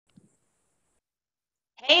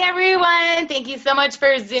Hey everyone, thank you so much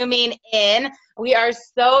for zooming in. We are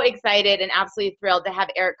so excited and absolutely thrilled to have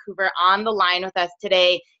Erik Coover on the line with us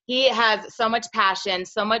today. He has so much passion,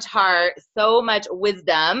 so much heart, so much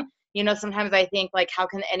wisdom. You know, sometimes I think, like, how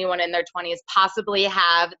can anyone in their 20s possibly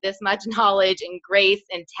have this much knowledge and grace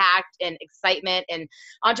and tact and excitement and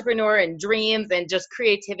entrepreneur and dreams and just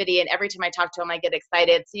creativity? And every time I talk to him, I get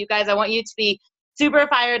excited. So you guys, I want you to be super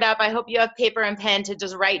fired up. I hope you have paper and pen to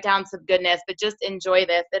just write down some goodness, but just enjoy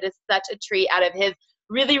this. It is such a treat out of his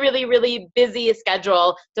really, really, really busy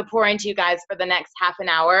schedule to pour into you guys for the next half an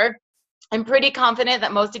hour. I'm pretty confident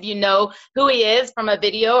that most of you know who he is from a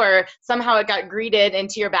video or somehow it got greeted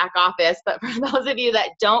into your back office. But for those of you that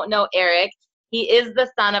don't know Erik, he is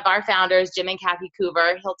the son of our founders, Jim and Kathy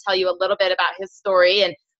Coover. He'll tell you a little bit about his story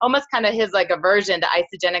and almost kind of his like aversion to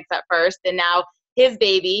Isagenix at first, and now his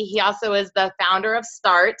baby. He also is the founder of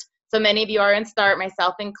Start. So many of you are in Start,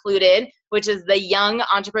 myself included, which is the young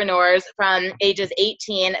entrepreneurs from ages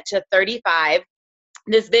 18 to 35.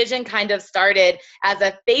 This vision kind of started as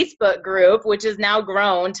a Facebook group, which has now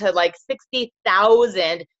grown to like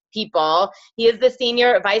 60,000 people. He is the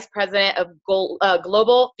senior vice president of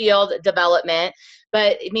global field development.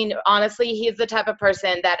 But I mean, honestly, he's the type of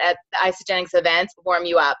person that at the Isagenix events warm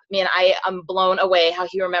you up. I mean, I am blown away how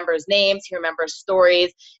he remembers names, he remembers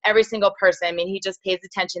stories, every single person. I mean, he just pays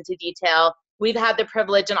attention to detail. We've had the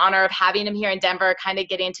privilege and honor of having him here in Denver, kind of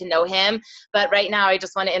getting to know him. But right now, I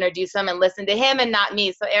just want to introduce him and listen to him and not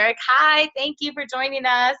me. So Erik, hi, thank you for joining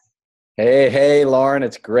us. Hey, Lauren,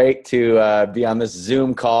 it's great to be on this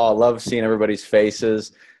Zoom call. I love seeing everybody's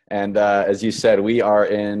faces. And as you said, we are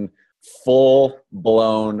in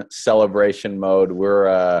full-blown celebration mode.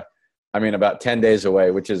 We're, about 10 days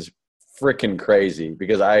away, which is freaking crazy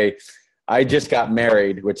because I just got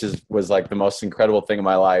married, which was like the most incredible thing in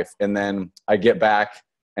my life. And then I get back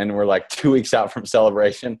and we're like 2 weeks out from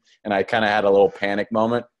celebration, and I kind of had a little panic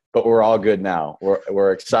moment, but we're all good now.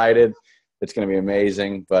 We're excited. It's going to be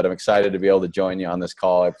amazing, but I'm excited to be able to join you on this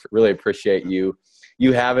call. I really appreciate you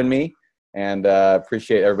having me, and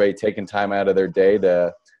appreciate everybody taking time out of their day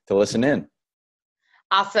to listen in.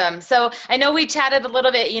 Awesome. So I know we chatted a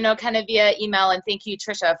little bit, kind of via email, and thank you,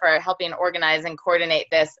 Trisha, for helping organize and coordinate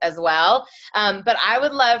this as well. But I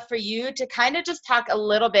would love for you to kind of just talk a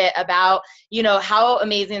little bit about, how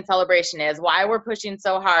amazing Celebration is, why we're pushing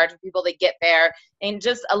so hard for people to get there, and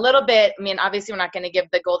just a little bit, I mean, obviously we're not going to give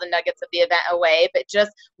the golden nuggets of the event away, but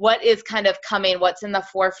just what is kind of coming, what's in the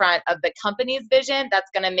forefront of the company's vision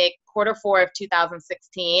that's going to make Q4 of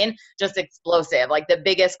 2016 just explosive, like the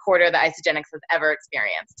biggest quarter that Isagenix has ever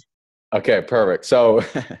experienced. Okay, perfect. So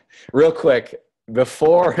real quick,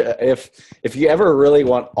 before, if you ever really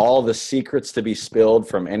want all the secrets to be spilled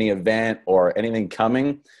from any event or anything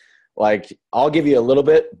coming, like I'll give you a little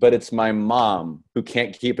bit, but it's my mom who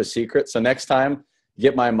can't keep a secret. So next time,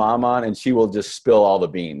 get my mom on and she will just spill all the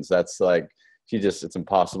beans. That's like, it's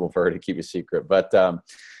impossible for her to keep a secret. But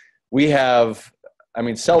we have,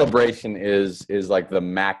 Celebration is like the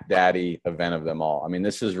Mac Daddy event of them all. I mean,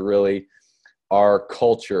 this is really our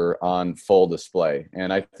culture on full display.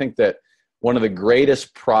 And I think that one of the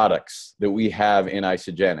greatest products that we have in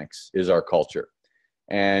Isagenix is our culture.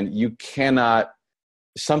 And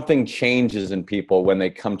something changes in people when they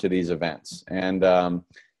come to these events. And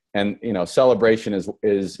Celebration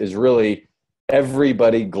is really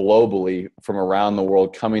everybody globally from around the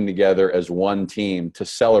world coming together as one team to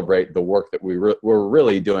celebrate the work that we're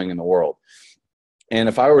really doing in the world. And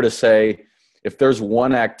if I were to say, if there's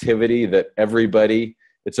one activity that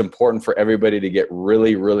it's important for everybody to get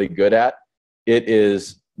really, really good at, it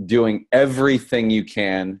is doing everything you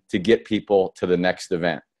can to get people to the next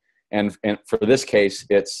event. And for this case,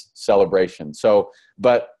 it's Celebration. So,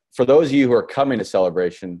 but for those of you who are coming to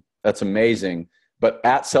Celebration, that's amazing. But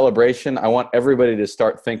at Celebration, I want everybody to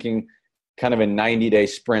start thinking kind of in 90-day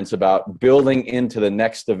sprints about building into the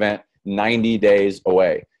next event 90 days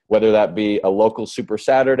away, whether that be a local Super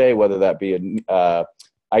Saturday, whether that be a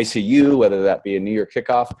ICU, whether that be a New Year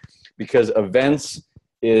kickoff, because events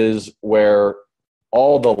is where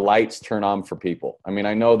all the lights turn on for people. I mean,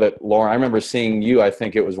 I know that, Lauren, I remember seeing you, I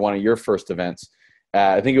think it was one of your first events.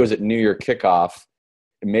 I think it was at New Year kickoff,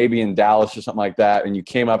 maybe in Dallas or something like that. And you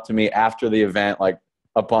came up to me after the event, like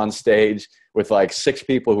up on stage with like 6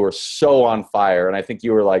 people who were so on fire. And I think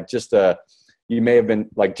you were like you may have been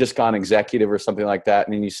like just gone executive or something like that.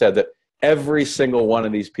 And then you said that every single one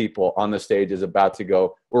of these people on the stage is about to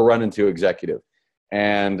go, we're running to executive.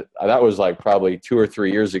 And that was like probably 2 or 3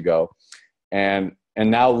 years ago. And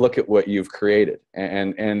now look at what you've created.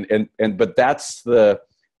 But that's the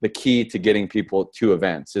key to getting people to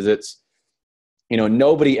events is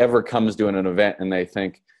nobody ever comes to an event and they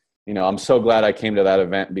think, I'm so glad I came to that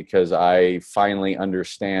event because I finally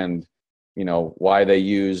understand, why they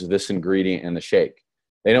use this ingredient in the shake.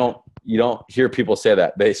 You don't hear people say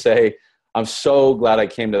that. They say, I'm so glad I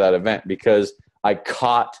came to that event because I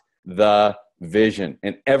caught the vision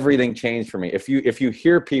and everything changed for me. If you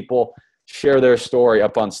hear people share their story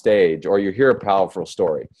up on stage, or you hear a powerful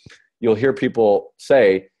story, you'll hear people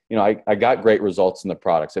say, I got great results in the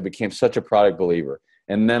products. I became such a product believer.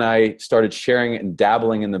 And then I started sharing it and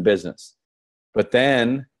dabbling in the business. But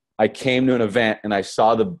then I came to an event and I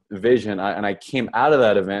saw the vision, and I came out of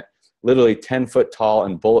that event literally 10 foot tall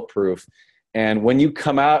and bulletproof. And when you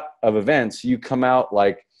come out of events, you come out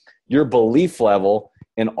like your belief level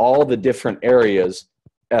in all the different areas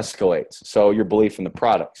escalates. So your belief in the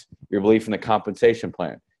products, your belief in the compensation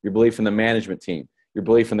plan, your belief in the management team, your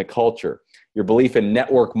belief in the culture, your belief in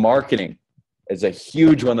network marketing is a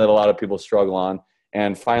huge one that a lot of people struggle on.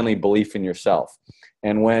 And finally, belief in yourself.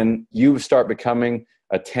 And when you start becoming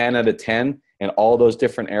a 10 out of 10 in all those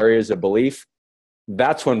different areas of belief,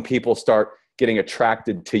 that's when people start getting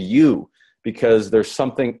attracted to you, because there's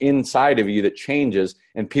something inside of you that changes,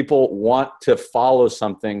 and people want to follow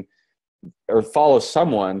something or follow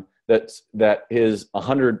someone that is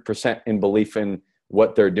 100% in belief in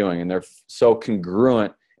what they're doing, and they're so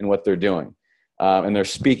congruent in what they're doing, and they're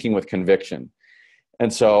speaking with conviction.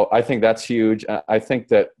 And so I think that's huge. I think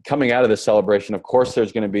that coming out of this celebration, of course,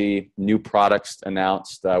 there's going to be new products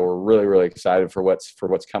announced. We're really, really excited for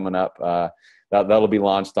what's coming up. That'll be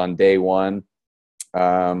launched on day one.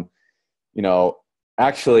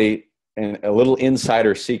 Actually, and a little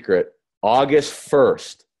insider secret, August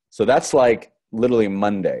 1st. So that's like literally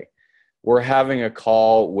Monday. We're having a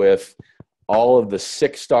call with all of the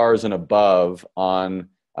 6 stars and above on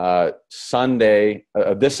Sunday,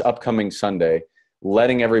 this upcoming Sunday,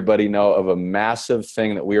 letting everybody know of a massive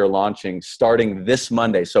thing that we are launching starting this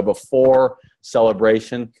Monday. So before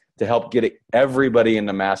celebration, to help get everybody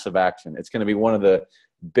into massive action. It's going to be one of the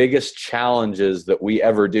biggest challenges that we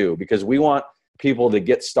ever do, because we want people to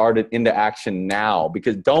get started into action now,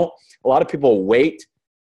 because a lot of people wait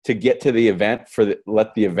to get to the event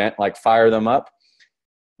let the event like fire them up.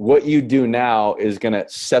 What you do now is going to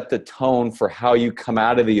set the tone for how you come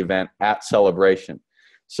out of the event at celebration.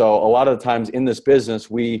 So a lot of the times in this business,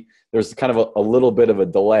 there's kind of a little bit of a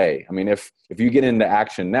delay. I mean, if you get into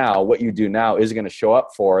action now, what you do now is going to show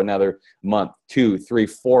up for another month, 2, 3,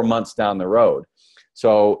 4 months down the road.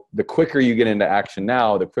 So the quicker you get into action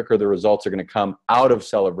now, the quicker the results are going to come out of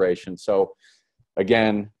celebration. So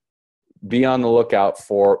again, be on the lookout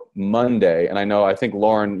for Monday. And I think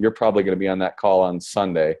Lauren, you're probably going to be on that call on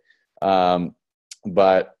Sunday.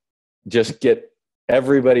 But just get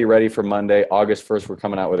everybody ready for Monday, August 1st. We're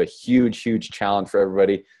coming out with a huge, huge challenge for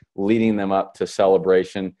everybody, leading them up to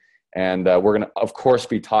celebration. And we're going to, of course,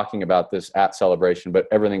 be talking about this at celebration, but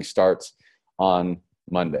everything starts on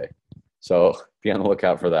Monday. So be on the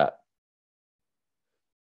lookout for that.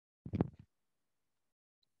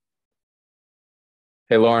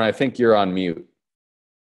 Hey, Lauren, I think you're on mute.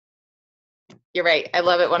 You're right. I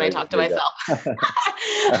love it when I talk to myself.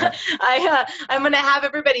 I'm going to have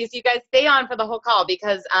everybody, so you guys stay on for the whole call,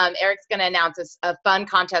 because Erik's going to announce a fun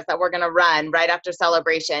contest that we're going to run right after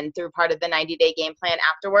celebration through part of the 90-day game plan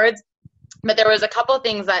afterwards. But there was a couple of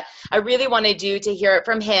things that I really wanted you to hear it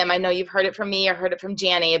from him. I know you've heard it from me or heard it from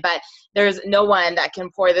Janny, but there's no one that can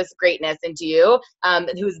pour this greatness into you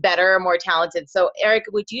who's better or more talented. So Erik,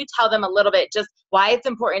 would you tell them a little bit just why it's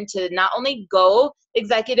important to not only go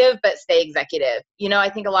executive, but stay executive? I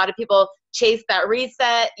think a lot of people chase that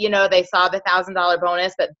reset. They saw the $1,000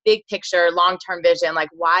 bonus, but big picture, long-term vision, like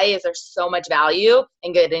why is there so much value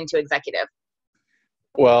in getting to executive?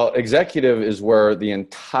 Well, executive is where the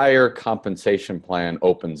entire compensation plan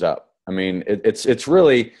opens up. I mean, it's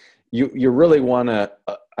really, you really want to,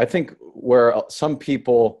 I think where some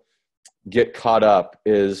people get caught up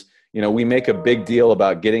is, we make a big deal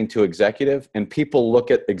about getting to executive, and people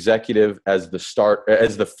look at executive as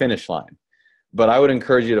the finish line. But I would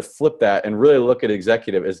encourage you to flip that and really look at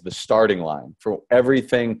executive as the starting line for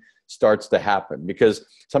everything starts to happen. Because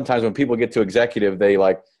sometimes when people get to executive, they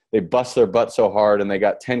bust their butt so hard and they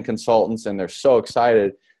got 10 consultants and they're so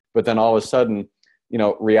excited, but then all of a sudden,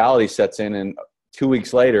 reality sets in, and 2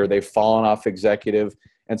 weeks later they've fallen off executive.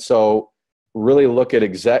 And so really look at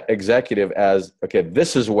executive as, okay,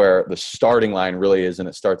 this is where the starting line really is, and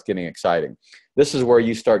it starts getting exciting. This is where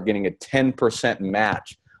you start getting a 10%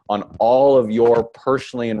 match on all of your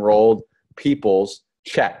personally enrolled people's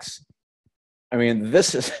checks. I mean,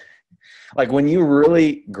 this is like when you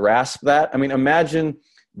really grasp that. I mean, imagine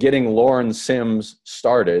getting Lauren Sims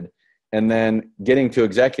started and then getting to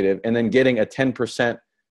executive, and then getting a 10%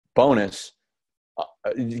 bonus,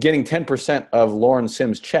 getting 10% of Lauren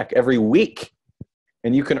Sims' check every week.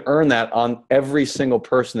 And you can earn that on every single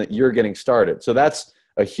person that you're getting started. So that's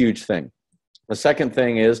a huge thing. The second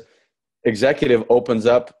thing is executive opens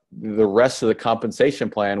up the rest of the compensation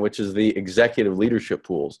plan, which is the executive leadership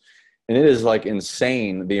pools. And it is like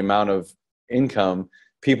insane the amount of income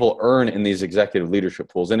people earn in these executive leadership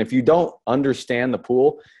pools. And if you don't understand the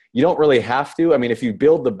pool, you don't really have to. I mean, if you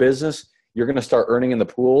build the business, you're going to start earning in the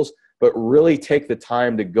pools, but really take the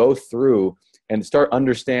time to go through and start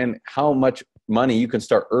understand how much money you can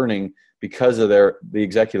start earning because of the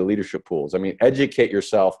executive leadership pools. I mean, educate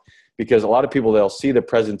yourself, because a lot of people, they'll see the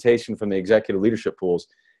presentation from the executive leadership pools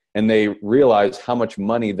and they realize how much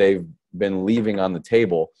money they've been leaving on the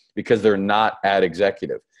table because they're not at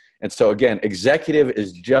executive. And so again, executive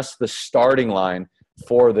is just the starting line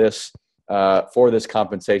for this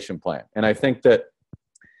compensation plan. And I think that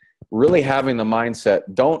really having the mindset,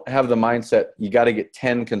 don't have the mindset, you got to get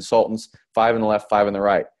 10 consultants, 5 on the left, 5 on the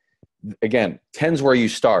right. Again, 10's where you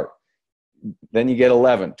start. Then you get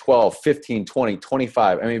 11, 12, 15, 20,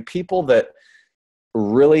 25. I mean, people that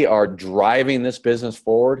really are driving this business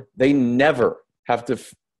forward, they never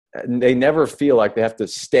feel like they have to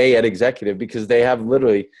stay at executive, because they have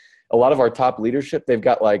literally a lot of our top leadership. They've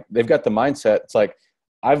got the mindset. It's like,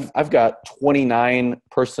 I've got 29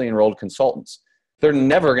 personally enrolled consultants. They're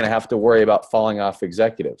never going to have to worry about falling off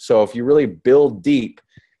executive. So if you really build deep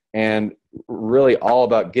and really all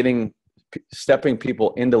about stepping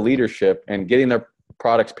people into leadership and getting their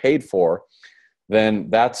products paid for, then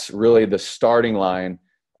that's really the starting line,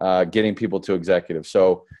 getting people to executive.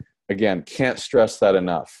 So again, can't stress that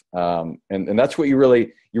enough. And that's what you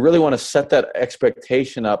really want to set that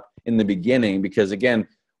expectation up in the beginning, because again,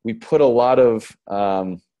 we put a lot of,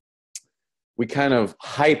 we kind of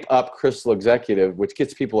hype up Crystal Executive, which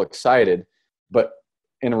gets people excited, but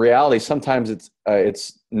in reality, sometimes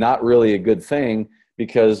it's not really a good thing,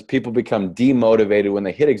 because people become demotivated when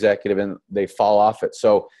they hit executive and they fall off it.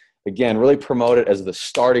 So again, really promote it as the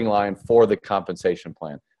starting line for the compensation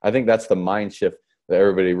plan. I think that's the mind shift that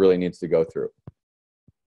everybody really needs to go through.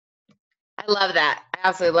 I love that. I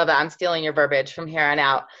absolutely love that. I'm stealing your verbiage from here on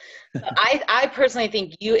out. So I personally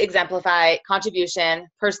think you exemplify contribution,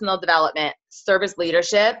 personal development, service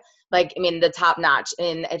leadership, like, I mean, the top notch.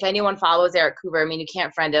 And if anyone follows Erik Coover, I mean, you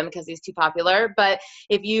can't friend him because he's too popular, but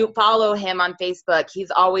if you follow him on Facebook, he's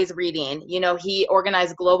always reading. You know, he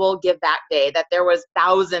organized Global Give Back Day, that there was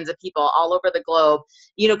thousands of people all over the globe,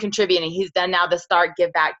 you know, contributing. He's done now the Start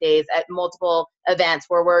Give Back Days at multiple events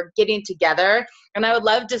where we're getting together. And I would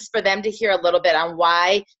love just for them to hear a little bit on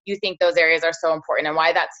why you think those areas are so important and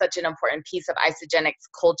why that's such an important piece of Isagenix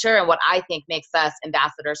culture, and what I think makes us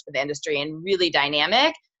ambassadors for the industry and really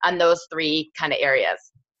dynamic on those three kind of areas.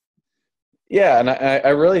 Yeah. And I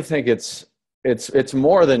really think it's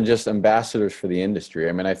more than just ambassadors for the industry.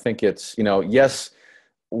 I mean, I think it's, you know, yes,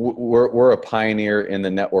 we're a pioneer in the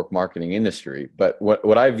network marketing industry, but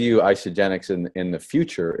what I view Isagenix in the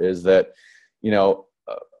future is that, you know,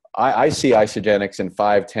 I see Isagenix in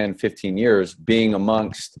 5, 10, 15 years being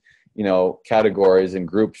amongst, you know, categories and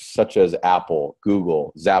groups such as Apple,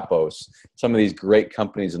 Google, Zappos, some of these great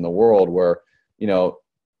companies in the world where, you know,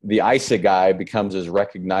 the ISA guy becomes as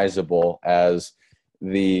recognizable as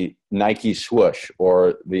the Nike swoosh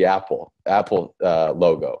or the Apple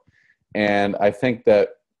logo. And I think that,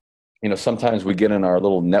 you know, sometimes we get in our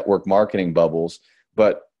little network marketing bubbles,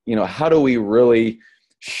 but, you know, how do we really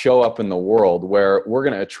show up in the world where we're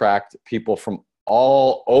going to attract people from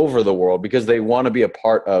all over the world because they want to be a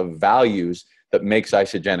part of values that makes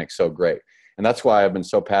Isagenix so great? And that's why I've been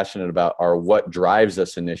so passionate about our What Drives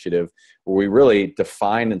Us initiative, where we really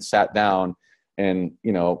defined and sat down and,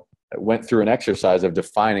 you know, went through an exercise of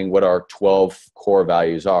defining what our 12 core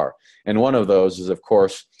values are. And one of those is, of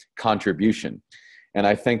course, contribution. And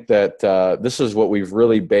I think that this is what we've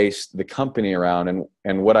really based the company around.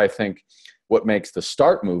 And what I think what makes the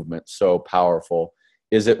START movement so powerful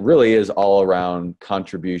is it really is all around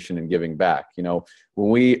contribution and giving back. You know, when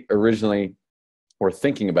we originally were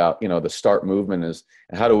thinking about, you know, the START movement is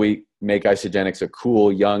how do we make Isagenix a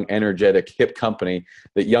cool, young, energetic, hip company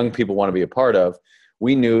that young people want to be a part of,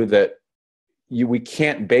 we knew that we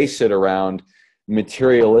can't base it around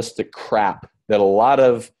materialistic crap that a lot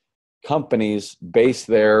of companies base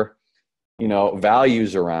their, you know,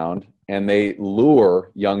 values around, and they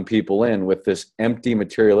lure young people in with this empty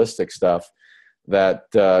materialistic stuff that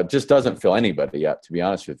just doesn't fill anybody up, to be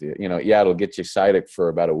honest with you. You know, yeah, it'll get you excited for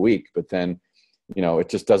about a week, but then, you know, it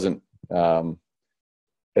just doesn't,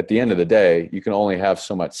 at the end of the day, you can only have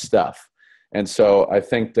so much stuff. And so I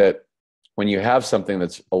think that when you have something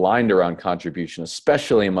that's aligned around contribution,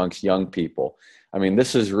 especially amongst young people, I mean,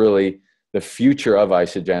 this is really the future of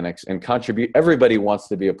Isagenix, and everybody wants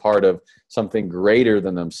to be a part of something greater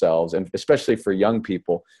than themselves. And especially for young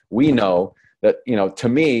people, we know that, to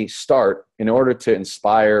me, in order to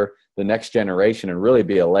inspire the next generation and really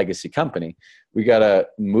be a legacy company, we got to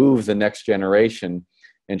move the next generation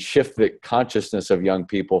and shift the consciousness of young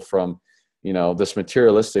people from, this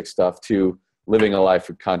materialistic stuff to living a life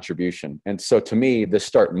of contribution. And so to me, the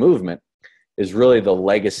START movement is really the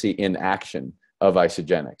legacy in action of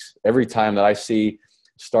Isagenix. Every time that I see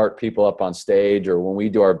START people up on stage, or when we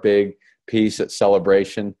do our big piece at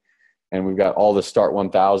Celebration and we've got all the START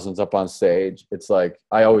 1000s up on stage, it's like,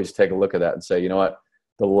 I always take a look at that and say, you know what?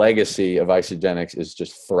 The legacy of Isagenix is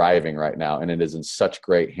just thriving right now, and it is in such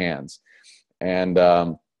great hands. And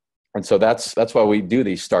so that's why we do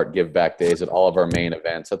these START Give Back Days at all of our main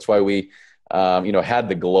events. That's why we had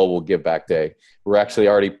the global Give Back Day. We're actually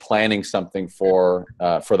already planning something for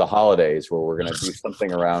the holidays, where we're going to do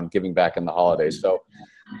something around giving back in the holidays. So,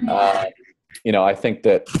 I think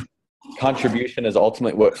that contribution is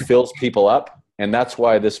ultimately what fills people up, and that's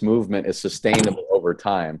why this movement is sustainable over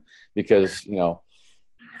time, because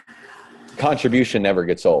contribution never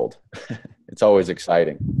gets old. It's always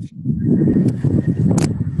exciting.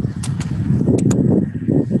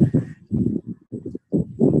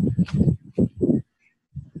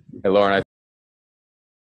 Hey, Lauren.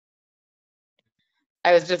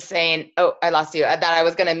 I was just saying, oh, I lost you. That I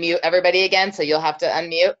was going to mute everybody again, so you'll have to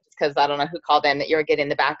unmute, because I don't know who called in that you were getting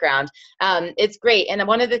the background. It's great. And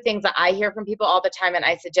one of the things that I hear from people all the time in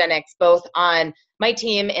Isagenix, both on my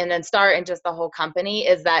team and then START and just the whole company,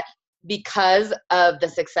 is that because of the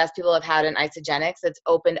success people have had in Isagenix, it's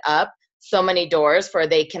opened up so many doors for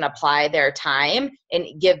they can apply their time and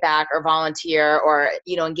give back or volunteer or,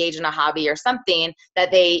 engage in a hobby or something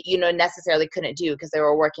that they, necessarily couldn't do because they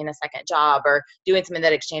were working a second job or doing something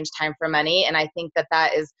that exchanged time for money. And I think that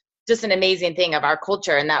that is just an amazing thing of our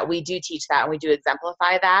culture, and that we do teach that and we do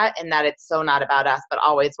exemplify that, and that it's so not about us, but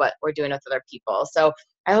always what we're doing with other people. So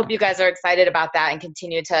I hope you guys are excited about that and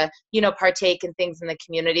continue to, partake in things in the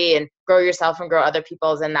community and grow yourself and grow other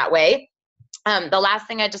people's in that way. The last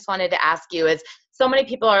thing I just wanted to ask you is, so many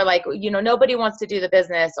people are like, nobody wants to do the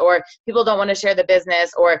business, or people don't want to share the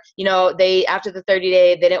business, or, they, after the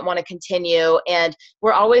 30-day, they didn't want to continue. And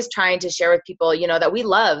we're always trying to share with people, that we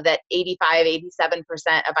love that 85,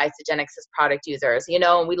 87% of Isagenix is product users,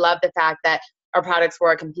 and we love the fact that our products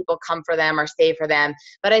work and people come for them or stay for them.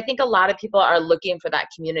 But I think a lot of people are looking for that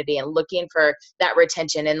community and looking for that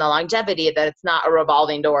retention and the longevity, that it's not a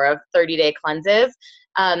revolving door of 30-day cleanses.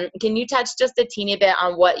 Can you touch just a teeny bit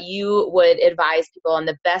on what you would advise people on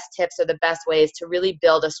the best tips or the best ways to really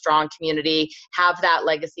build a strong community, have that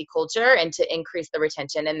legacy culture, and to increase the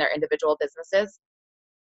retention in their individual businesses?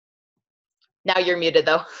 Now you're muted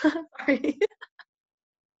though. Sorry.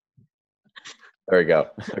 There we go.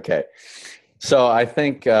 Okay. So I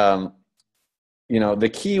think,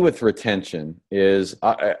 the key with retention is,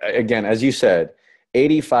 again, as you said,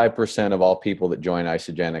 85% of all people that join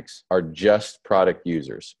Isagenix are just product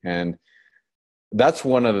users. And that's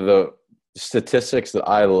one of the statistics that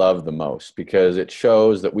I love the most, because it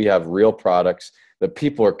shows that we have real products that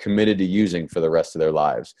people are committed to using for the rest of their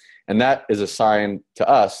lives. And that is a sign to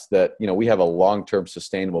us that, we have a long-term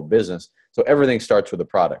sustainable business. So everything starts with the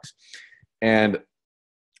products. And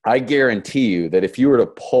I guarantee you that if you were to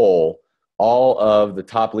poll all of the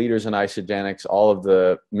top leaders in Isagenix, all of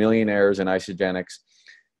the millionaires in Isagenix,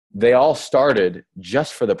 they all started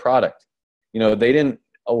just for the product. They didn't,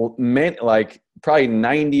 probably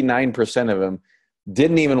 99% of them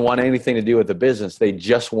didn't even want anything to do with the business. They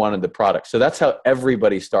just wanted the product. So that's how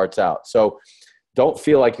everybody starts out. So don't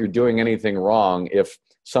feel like you're doing anything wrong if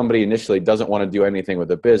somebody initially doesn't want to do anything with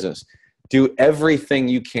the business. Do everything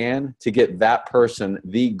you can to get that person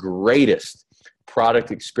the greatest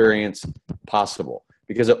product experience possible,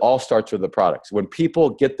 because it all starts with the products. When people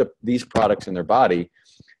get these products in their body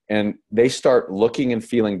and they start looking and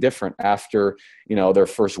feeling different after, their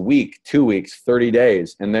first week, 2 weeks, 30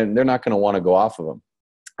 days, and then they're not going to want to go off of them.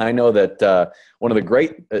 I know that one of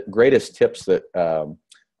the greatest tips that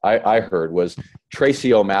I heard was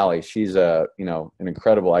Tracy O'Malley. She's an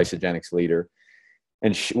incredible Isagenix leader.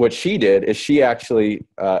 And what she did is she actually,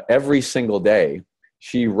 every single day,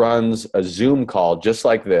 she runs a Zoom call just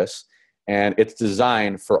like this, and it's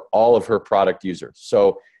designed for all of her product users.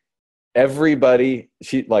 So everybody,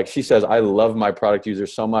 she says, I love my product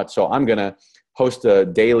users so much, so I'm going to host a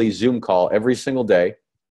daily Zoom call every single day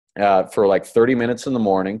for 30 minutes in the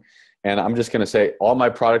morning. And I'm just going to say all my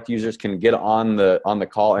product users can get on the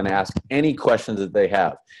call and ask any questions that they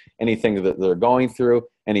have, anything that they're going through,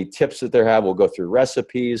 any tips that they have. We'll go through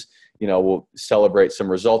recipes, we'll celebrate some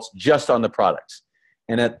results just on the products.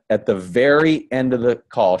 And at the very end of the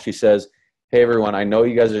call, she says, hey, everyone, I know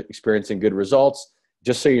you guys are experiencing good results.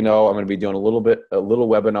 Just so you know, I'm going to be doing a little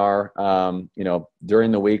webinar,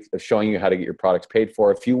 during the week of showing you how to get your products paid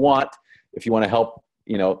for. If you want to help,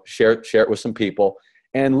 share it with some people.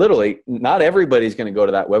 And literally, not everybody's going to go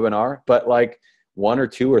to that webinar, but like 1 or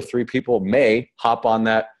 2 or 3 people may hop on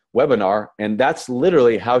that webinar. And that's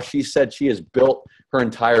literally how she said she has built her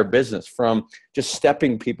entire business, from just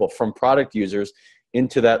stepping people from product users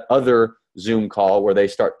into that other Zoom call where they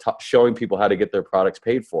start showing people how to get their products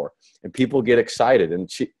paid for. And people get excited. And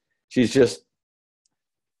she's just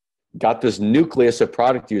got this nucleus of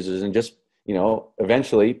product users, and just,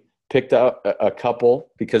 eventually picked up a couple,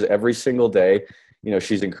 because every single day,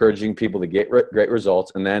 she's encouraging people to get great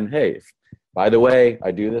results. And then, hey, by the way,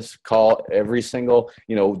 I do this call every single,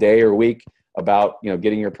 day or week about,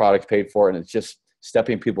 getting your product paid for. And it's just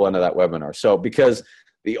stepping people into that webinar. So, because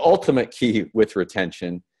the ultimate key with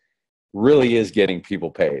retention really is getting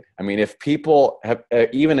people paid. I mean, if people have,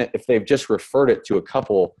 even if they've just referred it to a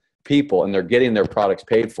couple people and they're getting their products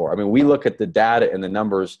paid for, I mean, we look at the data and the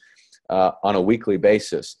numbers on a weekly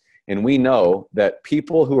basis. And we know that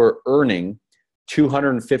people who are earning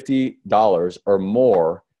 $250 or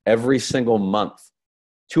more every single month,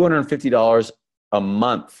 $250 a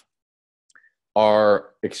month,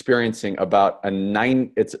 are experiencing about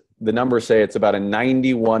the numbers say it's about a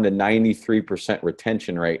 91 to 93%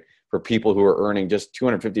 retention rate for people who are earning just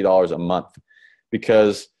 $250 a month,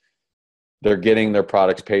 because they're getting their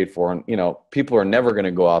products paid for. And, people are never going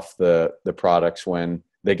to go off the products when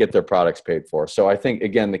they get their products paid for. So I think,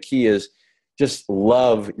 again, the key is just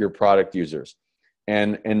love your product users,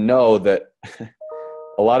 and know that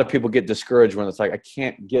a lot of people get discouraged when it's like, I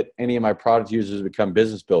can't get any of my product users to become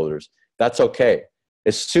business builders. That's okay.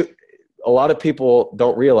 A lot of people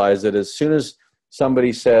don't realize that as soon as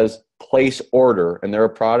somebody says place order and they're a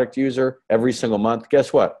product user every single month,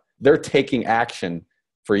 guess what? They're taking action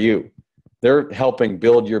for you. They're helping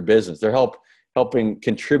build your business. They're helping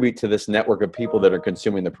contribute to this network of people that are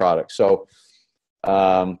consuming the product. So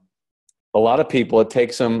a lot of people, it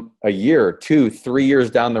takes them a year, 2, 3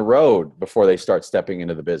 years down the road before they start stepping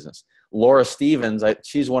into the business. Laura Stevens,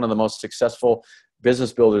 she's one of the most successful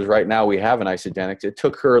business builders right now we have in Isogenics. It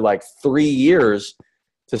took her like 3 years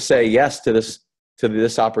to say yes to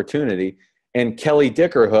this opportunity. And Kelly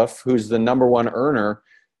Dickerhoof, who's the #1 earner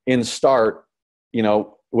in Start,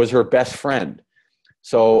 was her best friend.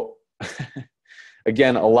 So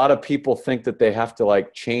again, a lot of people think that they have to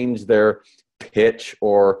like change their pitch,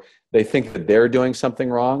 or they think that they're doing something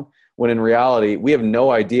wrong, when in reality, we have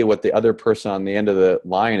no idea what the other person on the end of the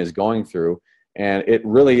line is going through. And it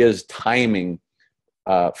really is timing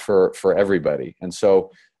for everybody. And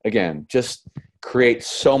so again, just create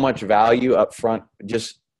so much value up front.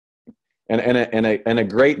 And a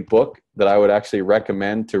great book that I would actually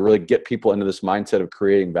recommend to really get people into this mindset of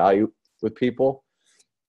creating value with people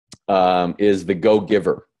is The Go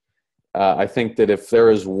Giver. I think that if there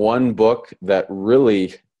is one book that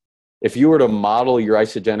really, if you were to model your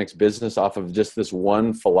Isogenics business off of just this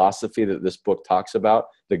one philosophy that this book talks about,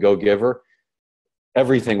 The Go Giver,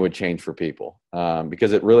 everything would change for people,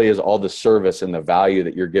 because it really is all the service and the value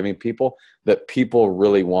that you're giving people that people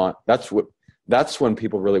really want. That's when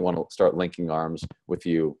people really want to start linking arms with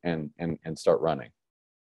you and start running.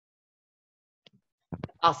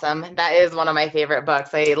 Awesome. That is one of my favorite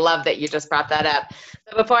books. I love that you just brought that up.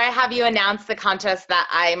 So before I have you announce the contest that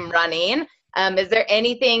I'm running, is there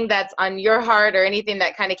anything that's on your heart, or anything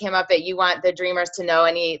that kind of came up that you want the dreamers to know?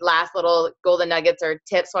 Any last little golden nuggets or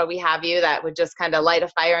tips while we have you that would just kind of light a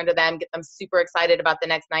fire under them, get them super excited about the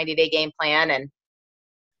next 90-day game plan? And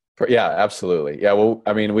yeah, absolutely. Yeah. Well,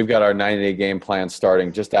 I mean, we've got our 90-day game plan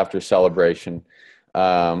starting just after celebration.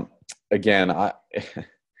 Again,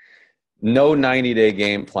 no 90-day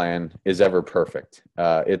game plan is ever perfect.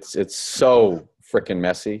 It's so freaking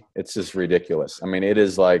messy. It's just ridiculous. I mean, it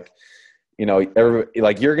is like,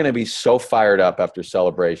 you're going to be so fired up after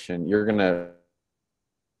celebration. You're going to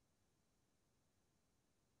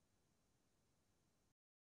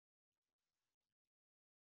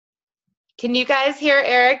can you guys hear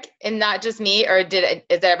Erik, and not just me, or did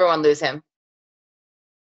everyone lose him?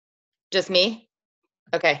 Just me?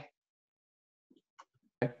 Okay.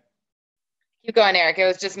 Keep going, Erik. It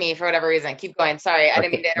was just me for whatever reason. Keep going. Sorry, I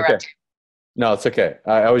didn't mean to interrupt you. No, it's okay.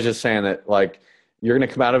 I was just saying that, like, you're going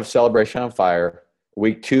to come out of celebration on fire.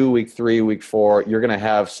 week 2, week 3, week 4, you're going to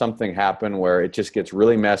have something happen where it just gets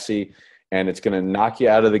really messy and it's going to knock you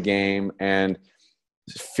out of the game, and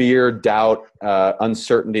fear, doubt,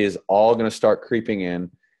 uncertainty is all going to start creeping in.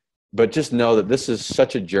 But just know that this is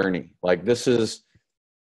such a journey. Like this is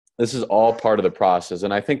all part of the process.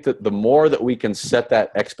 And I think that the more that we can set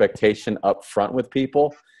that expectation up front with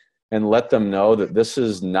people and let them know that this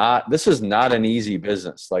is not an easy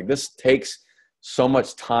business. Like this takes so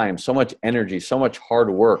much time, so much energy, so much hard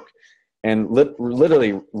work, and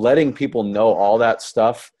literally letting people know all that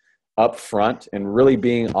stuff up front and really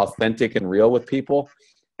being authentic and real with people,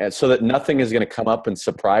 and so that nothing is going to come up and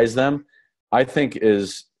surprise them, I think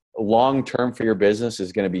is long-term for your business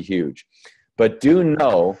is going to be huge. But do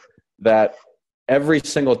know that every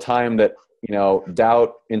single time that,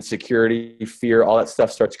 doubt, insecurity, fear, all that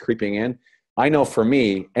stuff starts creeping in, I know for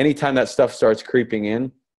me, anytime that stuff starts creeping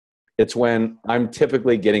in, it's when I'm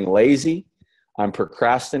typically getting lazy, I'm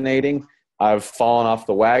procrastinating, I've fallen off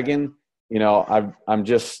the wagon, I'm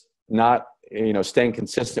just not, staying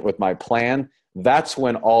consistent with my plan. That's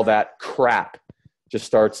when all that crap just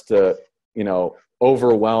starts to,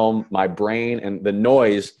 overwhelm my brain, and the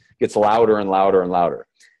noise gets louder and louder and louder.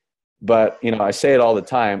 But, I say it all the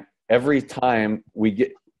time, every time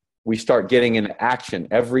we start getting into action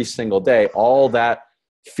every single day, all that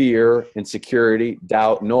fear, insecurity,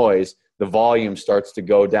 doubt, noise, the volume starts to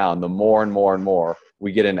go down the more and more and more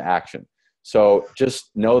we get into action. So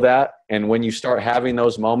just know that. And when you start having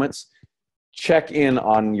those moments, check in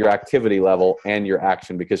on your activity level and your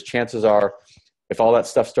action, because chances are if all that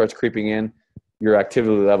stuff starts creeping in, your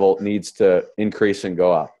activity level needs to increase and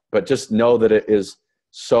go up. But just know that it is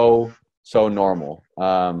so normal.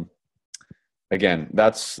 Again,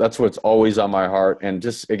 that's what's always on my heart. And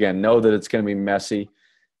just, again, know that it's going to be messy.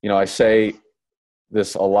 I say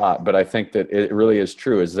this a lot, but I think that it really is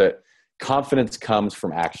true, is that confidence comes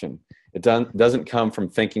from action. It doesn't come from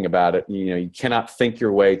thinking about it. You cannot think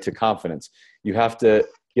your way to confidence. You have to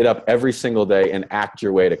get up every single day and act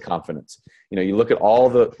your way to confidence. You look at all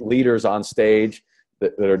the leaders on stage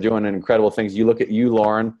that are doing incredible things. You look at you,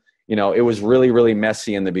 Lauren, it was really, really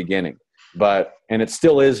messy in the beginning, and it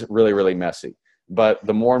still is really, really messy. But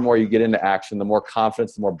the more and more you get into action, the more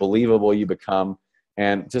confidence, the more believable you become.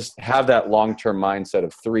 And just have that long-term mindset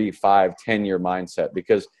of 3, 5, 10-year mindset,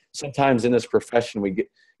 because sometimes in this profession we get,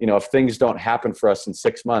 if things don't happen for us in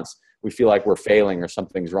 6 months, we feel like we're failing or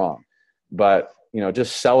something's wrong. But,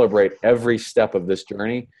 just celebrate every step of this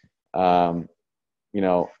journey, and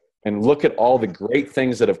look at all the great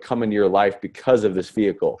things that have come into your life because of this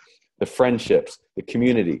vehicle, the friendships, the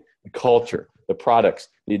community, the culture, the products,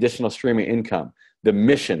 the additional streaming income, the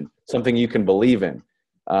mission, something you can believe in.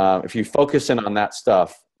 If you focus in on that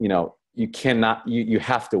stuff, you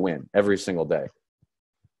have to win every single day.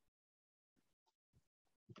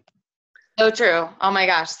 So true. Oh my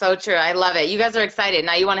gosh, so true. I love it. You guys are excited.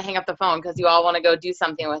 Now you want to hang up the phone because you all want to go do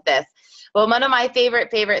something with this. Well, one of my favorite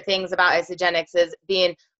things about Isagenix is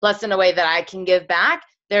being blessed in a way that I can give back.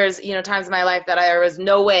 There's, times in my life that there was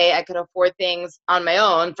no way I could afford things on my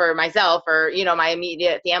own for myself or, my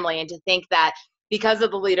immediate family. And to think that because of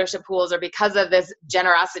the leadership pools or because of this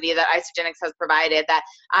generosity that Isagenix has provided, that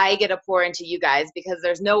I get to pour into you guys, because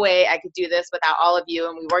there's no way I could do this without all of you.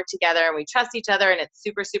 And we work together and we trust each other, and it's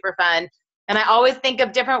super, super fun. And I always think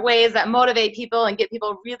of different ways that motivate people and get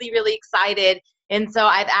people really, really excited. And so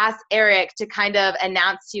I've asked Erik to kind of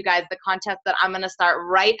announce to you guys the contest that I'm going to start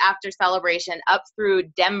right after celebration up through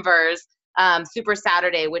Denver's Super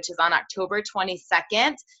Saturday, which is on October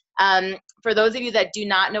 22nd. For those of you that do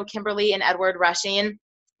not know Kimberly and Edward Rushing,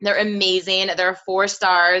 they're amazing. They're 4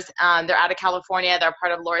 stars. They're out of California. They're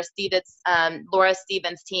part of Laura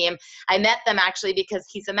Stevens' team. I met them actually because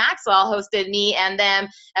Kisa Maxwell hosted me and them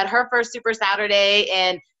at her first Super Saturday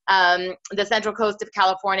in the Central Coast of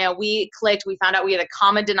California. We clicked. We found out we had a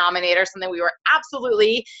common denominator, something we were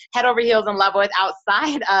absolutely head over heels in love with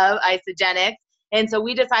outside of Isagenix. And so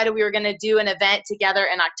we decided we were going to do an event together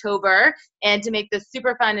in October. And to make this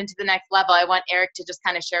super fun and to the next level, I want Erik to just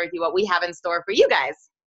kind of share with you what we have in store for you guys.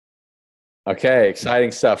 Okay,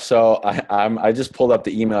 exciting stuff. So I just pulled up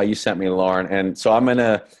the email you sent me, Lauren, and so I'm going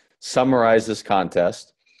to summarize this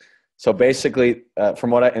contest. So basically,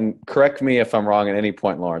 and correct me if I'm wrong at any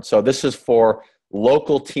point, Lauren. So this is for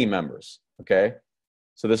local team members, okay?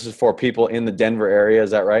 So this is for people in the Denver area, is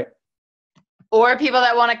that right? Or people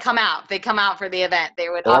that want to come out. They come out for the event. They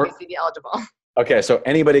would obviously be eligible. Okay, so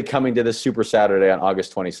anybody coming to this Super Saturday on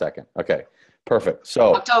August 22nd. Okay. Perfect.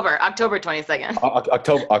 So October 22nd.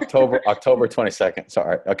 October 22nd.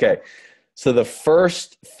 Sorry. Okay. So the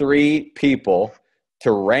first 3 people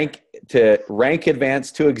to rank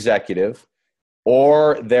advance to executive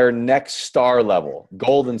or their next star level,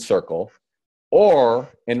 golden circle, or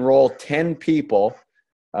enroll 10 people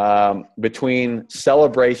between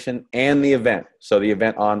celebration and the event. So the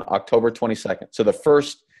event on October 22nd. So the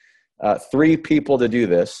first 3 people to do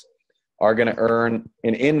this are going to earn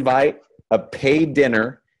an invite, a paid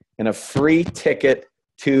dinner, and a free ticket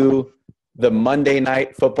to the Monday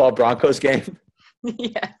night football Broncos game.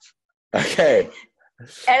 Yes. Okay.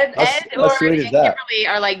 Ed How or sweet is and that? Kimberly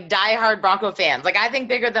are like diehard Bronco fans. Like I think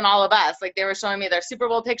bigger than all of us. Like they were showing me their Super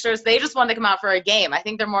Bowl pictures. They just wanted to come out for a game. I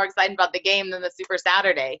think they're more excited about the game than the Super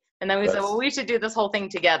Saturday. And then we said, well, we should do this whole thing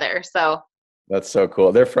together. So that's so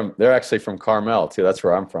cool. They're actually from Carmel too. That's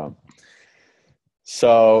where I'm from.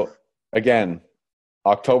 So again,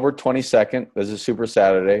 October 22nd, this is Super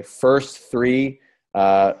Saturday. First 3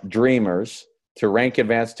 dreamers to rank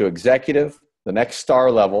advance to executive, the next star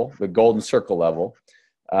level, the golden circle level,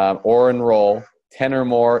 or enroll 10 or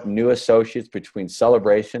more new associates between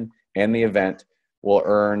celebration and the event will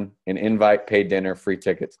earn an invite, paid dinner, free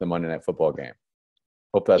ticket to the Monday Night Football game.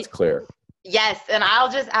 Hope that's clear. yes, and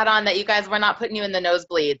I'll just add on that you guys, we're not putting you in the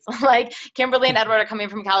nosebleeds. Like Kimberly and Edward are coming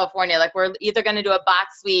from California. Like we're either going to do a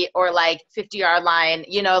box suite or like 50-yard line,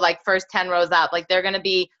 you know, like first 10 rows up. Like they're going to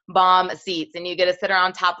be bomb seats and you get to sit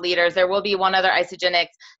around top leaders. There will be one other Isogenics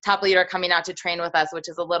top leader coming out to train with us, which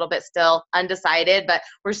is a little bit still undecided, but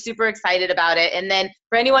we're super excited about it. And then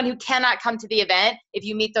for anyone who cannot come to the event, if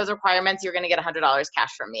you meet those requirements, you're going to get $100 cash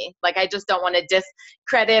from me. Like I just don't want to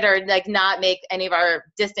discredit or like not make any of our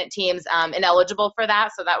distant teams ineligible for that.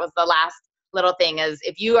 So that was the last little thing is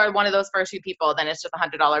if you are one of those first few people, then it's just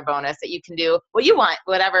 $100 bonus that you can do what you want,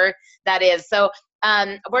 whatever that is. So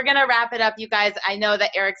we're going to wrap it up, you guys. I know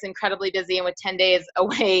that Erik's incredibly busy and with 10 days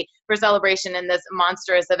away for celebration in this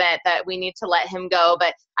monstrous event that we need to let him go.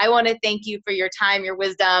 But I want to thank you for your time, your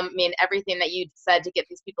wisdom, I mean, everything that you said to get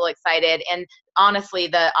these people excited. And honestly,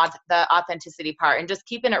 the authenticity part and just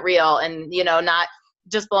keeping it real and, you know, not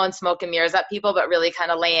just blowing smoke and mirrors at people, but really kind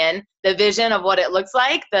of laying the vision of what it looks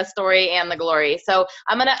like, the story and the glory. So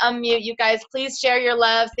I'm going to unmute you guys. Please share your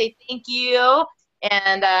love, say thank you.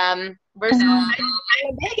 And we're so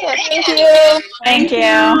Thank you. Thank you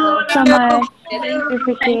So much.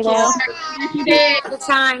 Appreciate it. Thank you for the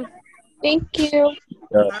time. Thank you.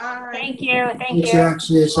 Thank you. Thank It's you.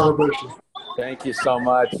 actually a celebration. Thank you so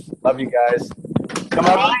much. Love you guys. Come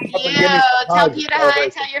up, thank up and you. give me some Tell hugs. Peter hi.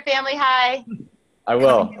 Tell your family hi. I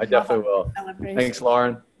will. I definitely will. Thanks,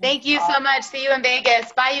 Lauren. Thank you so much. See you in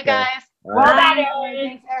Vegas. Bye, you guys. Bye.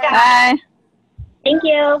 Bye. Thank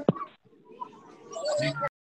you.